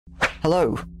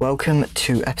Hello, welcome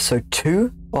to episode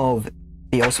 2 of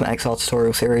the Ultimate XR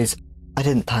tutorial series. I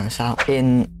didn't time this out.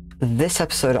 In this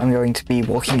episode I'm going to be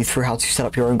walking you through how to set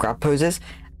up your own grab poses,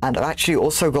 and I've actually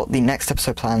also got the next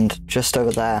episode planned just over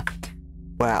there,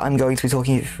 where I'm going to be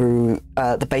talking you through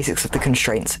the basics of the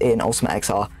constraints in Ultimate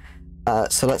XR.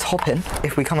 So let's hop in.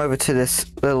 If we come over to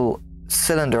this little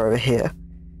cylinder over here,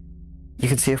 you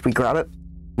can see if we grab it,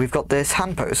 we've got this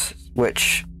hand pose,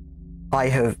 which I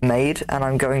have made, and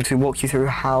I'm going to walk you through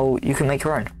how you can make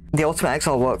your own. The Ultimate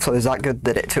XR workflow is that good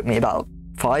that it took me about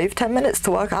 5-10 minutes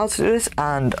to work out how to do this,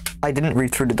 and I didn't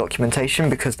read through the documentation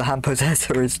because the hand pose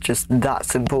editor is just that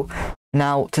simple.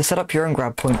 Now, to set up your own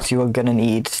grab points, you are going to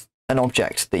need an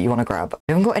object that you want to grab.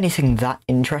 We haven't got anything that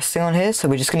interesting on here, so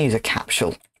we're just going to use a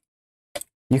capsule.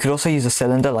 You could also use a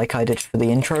cylinder like I did for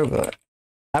the intro, but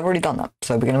I've already done that,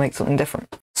 so we're going to make something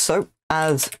different. So,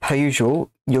 as per usual,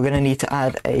 you're going to need to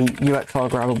add a UXR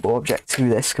grabbable object to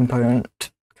this component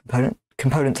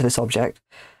to this object.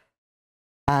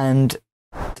 And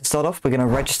to start off, we're going to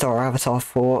register our avatar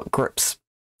for grips,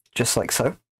 just like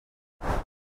so.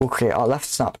 We'll create our left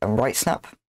snap and right snap.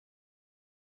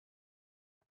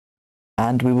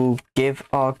 And we will give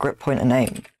our grip point a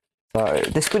name. So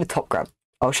this will be the top grab.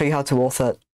 I'll show you how to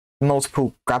author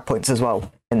multiple grab points as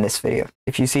well in this video.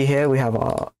 If you see here, we have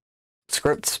our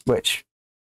scripts, which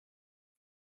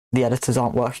the editors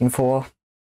aren't working for.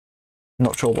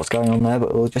 Not sure what's going on there,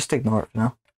 but we'll just ignore it for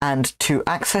now. And to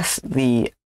access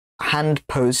the hand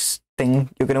pose thing,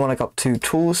 you're going to want to go up to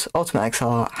Tools, Ultimate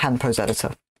XR, Hand Pose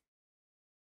Editor.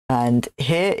 And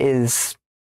here is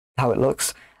how it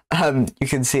looks. You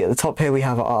can see at the top here we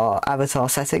have our avatar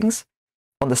settings.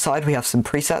 On the side we have some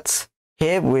presets.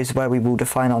 Here is where we will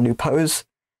define our new pose.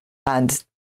 And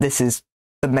this is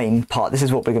the main part. This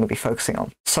is what we're going to be focusing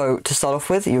on. So to start off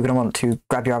with, you're going to want to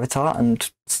grab your avatar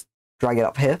and drag it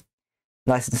up here.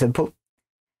 Nice and simple.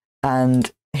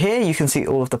 And here you can see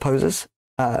all of the poses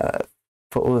for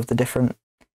all of the different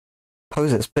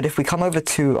poses. But if we come over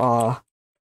to our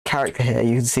character here,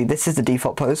 you can see this is the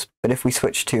default pose. But if we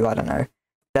switch to, I don't know,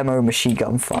 demo machine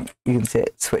gun front, you can see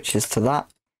it switches to that.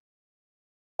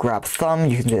 Grab thumb,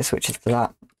 you can see it switches to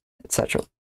that, etc.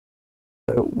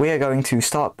 So we are going to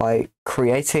start by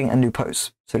creating a new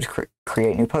pose. So just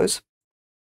create new pose.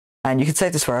 And you can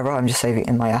save this wherever. I'm just saving it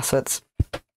in my assets.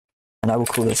 And I will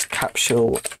call this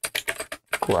capsule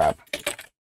grab.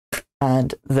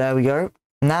 And there we go.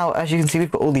 Now, as you can see,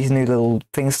 we've got all these new little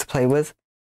things to play with.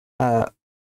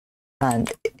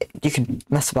 And you can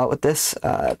mess about with this.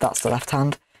 That's the left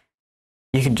hand.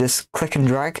 You can just click and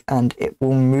drag and it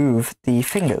will move the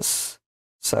fingers.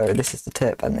 So this is the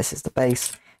tip and this is the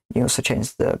base. You can also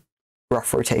change the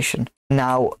rough rotation.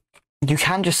 Now, you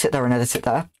can just sit there and edit it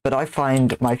there, but I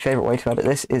find my favorite way to edit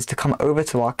this is to come over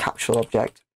to our capsule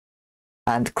object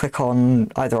and click on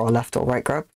either our left or right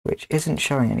grab, which isn't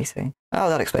showing anything. Oh,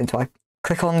 that explains why.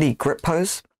 Click on the grip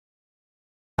pose,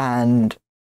 and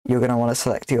you're going to want to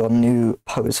select your new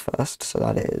pose first. So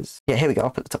that is, yeah, here we go,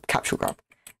 up at the top, capsule grab.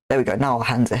 There we go, now our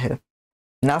hands are here.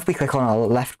 Now if we click on our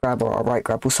left grab or our right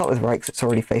grab, we'll start with right because it's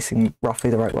already facing roughly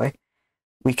the right way.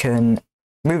 We can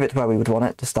move it to where we would want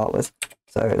it to start with.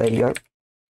 So there you go.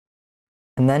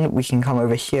 And then we can come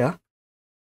over here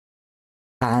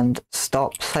and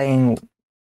start playing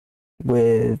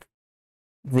with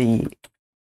the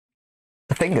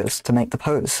fingers to make the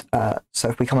pose. So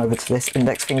if we come over to this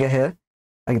index finger here,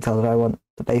 I can tell that I want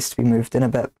the base to be moved in a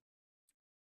bit.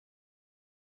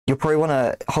 You'll probably want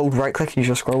to hold right click and use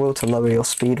your scroll wheel to lower your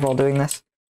speed while doing this.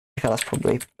 I feel that's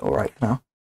probably alright for now.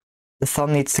 The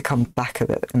thumb needs to come back a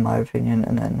bit, in my opinion,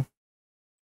 and then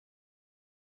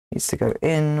needs to go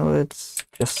inwards,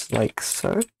 just like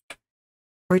so. What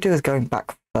we do is going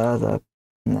back further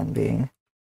and then being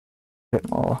a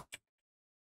bit more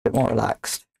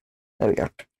relaxed. There we go.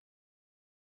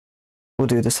 We'll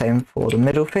do the same for the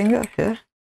middle finger here.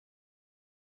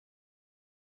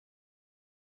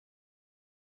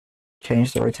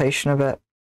 Change the rotation a bit.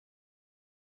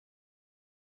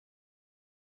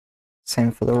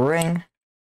 Same for the ring.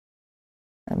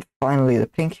 And finally the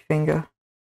pinky finger.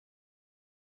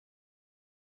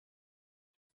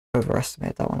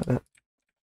 Overestimate that one a bit.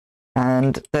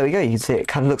 And there we go, you can see it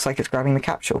kind of looks like it's grabbing the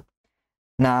capsule.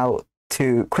 Now,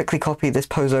 to quickly copy this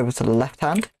pose over to the left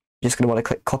hand, you're just going to want to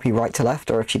click copy right to left,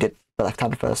 or if you did the left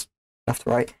hand first, left to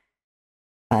right.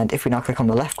 And if we now click on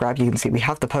the left grab, you can see we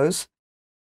have the pose.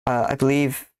 I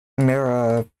believe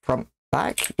mirror front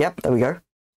back. Yep, there we go.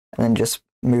 And then just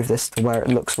move this to where it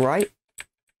looks right.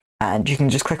 And you can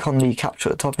just click on the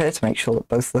capsule at the top here to make sure that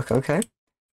both look okay.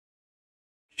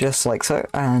 Just like so,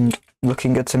 and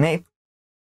looking good to me.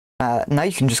 Now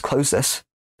you can just close this.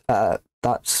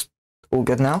 That's all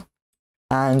good now.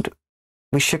 And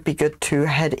we should be good to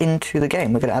head into the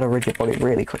game. We're going to add a rigid body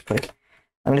really quickly.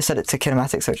 I'm going to set it to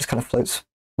kinematic so it just kind of floats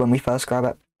when we first grab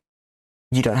it.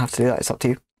 You don't have to do that, it's up to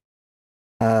you.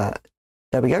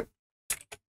 There we go.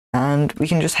 And we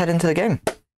can just head into the game.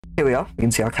 Here we are. You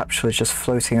can see our capsule is just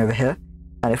floating over here.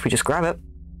 And if we just grab it,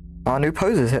 our new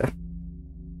pose is here.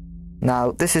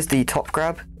 Now, this is the top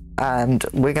grab, and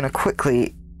we're going to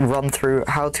quickly run through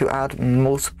how to add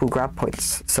multiple grab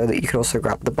points so that you can also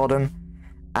grab the bottom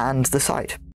and the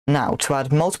side. Now, to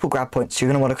add multiple grab points, you're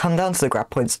going to want to come down to the grab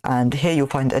points, and here you'll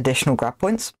find additional grab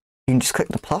points. You can just click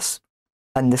the plus,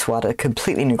 and this will add a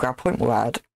completely new grab point. We'll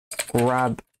add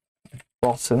grab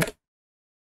bottom,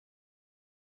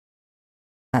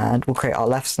 and we'll create our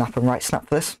left snap and right snap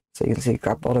for this. So you can see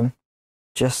grab bottom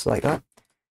just like that.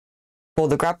 For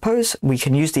the grab pose, we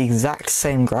can use the exact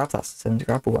same grab. That's the same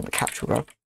grab. We'll want the capsule grab.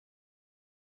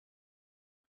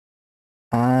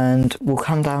 And we'll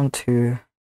come down to,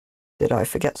 did I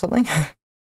forget something?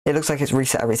 It looks like it's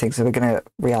reset everything, so we're going to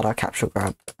re-add our capsule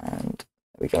grab, and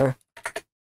there we go.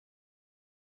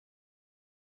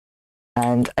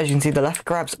 And as you can see, the left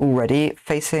grab's already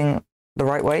facing the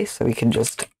right way, so we can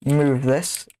just move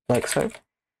this like so.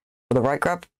 For the right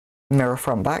grab, mirror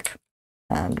front back,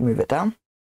 and move it down.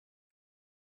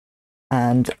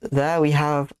 And there we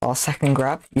have our second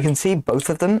grab. You can see both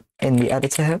of them in the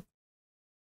editor here.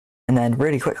 And then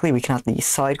really quickly, we can add the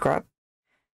side grab,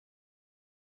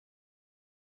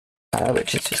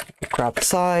 which is just grab the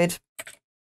side.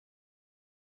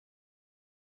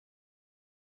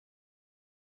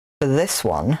 For this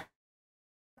one,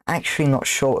 actually not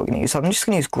sure what we're going to use, so I'm just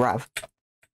going to use grab,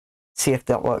 see if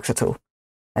that works at all.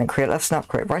 And create left snap,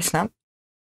 create right snap,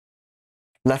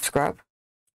 left grab.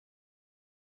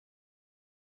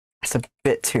 That's a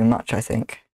bit too much, I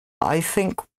think. I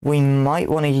think we might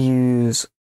want to use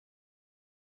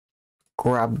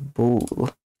grab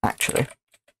ball, actually,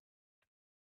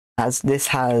 as this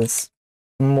has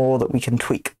more that we can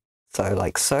tweak. So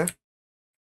like so.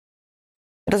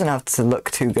 It doesn't have to look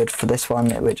too good for this one,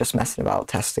 we're just messing about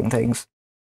testing things.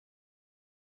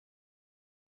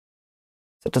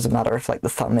 So it doesn't matter if like the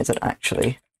thumb isn't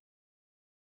actually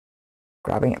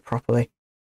grabbing it properly.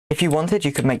 If you wanted,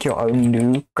 you could make your own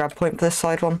new grab point for this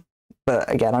side one,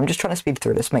 but again, I'm just trying to speed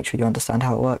through this, make sure you understand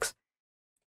how it works.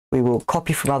 We will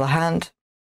copy from other hand,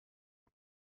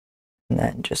 and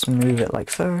then just move it like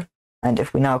so. And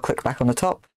if we now click back on the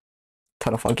top,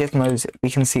 turn off our gizmos, we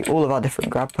can see all of our different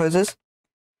grab poses.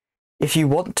 If you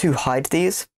want to hide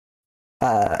these,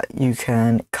 you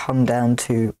can come down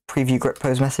to preview grip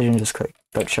pose message and just click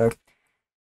don't show.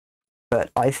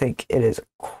 But I think it is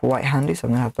quite handy, so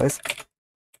I'm going to have both.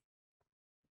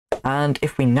 And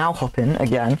if we now hop in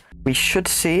again, we should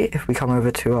see, if we come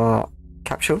over to our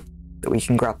capsule, that we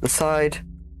can grab the side,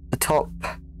 the top,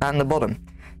 and the bottom.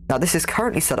 Now this is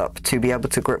currently set up to be able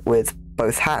to grip with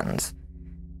both hands.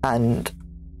 And,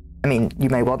 I mean, you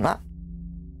may want that,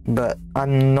 but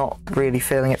I'm not really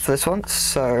feeling it for this one.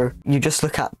 So you just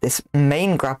look at this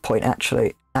main grab point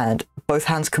actually, and both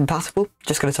hands compatible,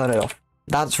 just going to turn it off.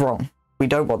 That's wrong. We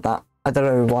don't want that. I don't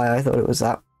know why I thought it was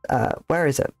that. Where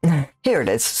is it? Here it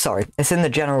is, sorry. It's in the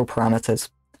general parameters.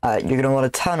 You're going to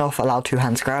want to turn off allow two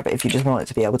hands grab if you just want it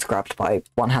to be able to grab by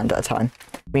one hand at a time.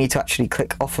 We need to actually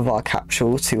click off of our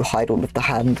capsule to hide all of the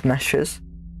hand meshes.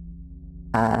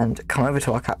 And come over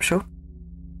to our capsule.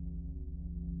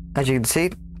 As you can see,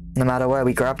 no matter where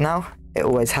we grab now, it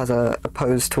always has a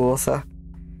pose to author.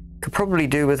 Could probably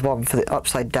do with one for the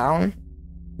upside down,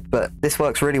 but this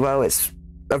works really well. It's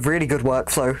a really good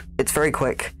workflow. It's very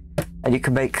quick, and you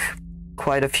can make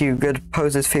quite a few good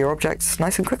poses for your objects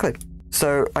nice and quickly.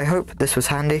 So I hope this was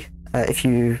handy. If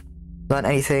you learned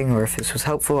anything or if this was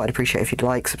helpful, I'd appreciate if you'd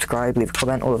like, subscribe, leave a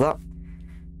comment, all of that.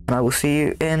 And I will see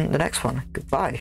you in the next one. Goodbye.